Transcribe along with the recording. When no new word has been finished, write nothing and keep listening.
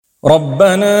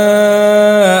ربنا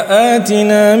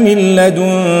آتنا من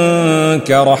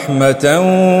لدنك رحمة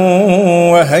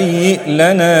وهيئ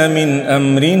لنا من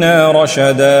أمرنا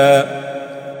رشدا.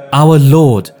 Our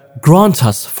Lord, grant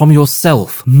us from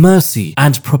yourself mercy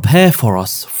and prepare for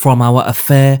us from our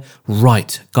affair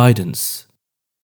right guidance.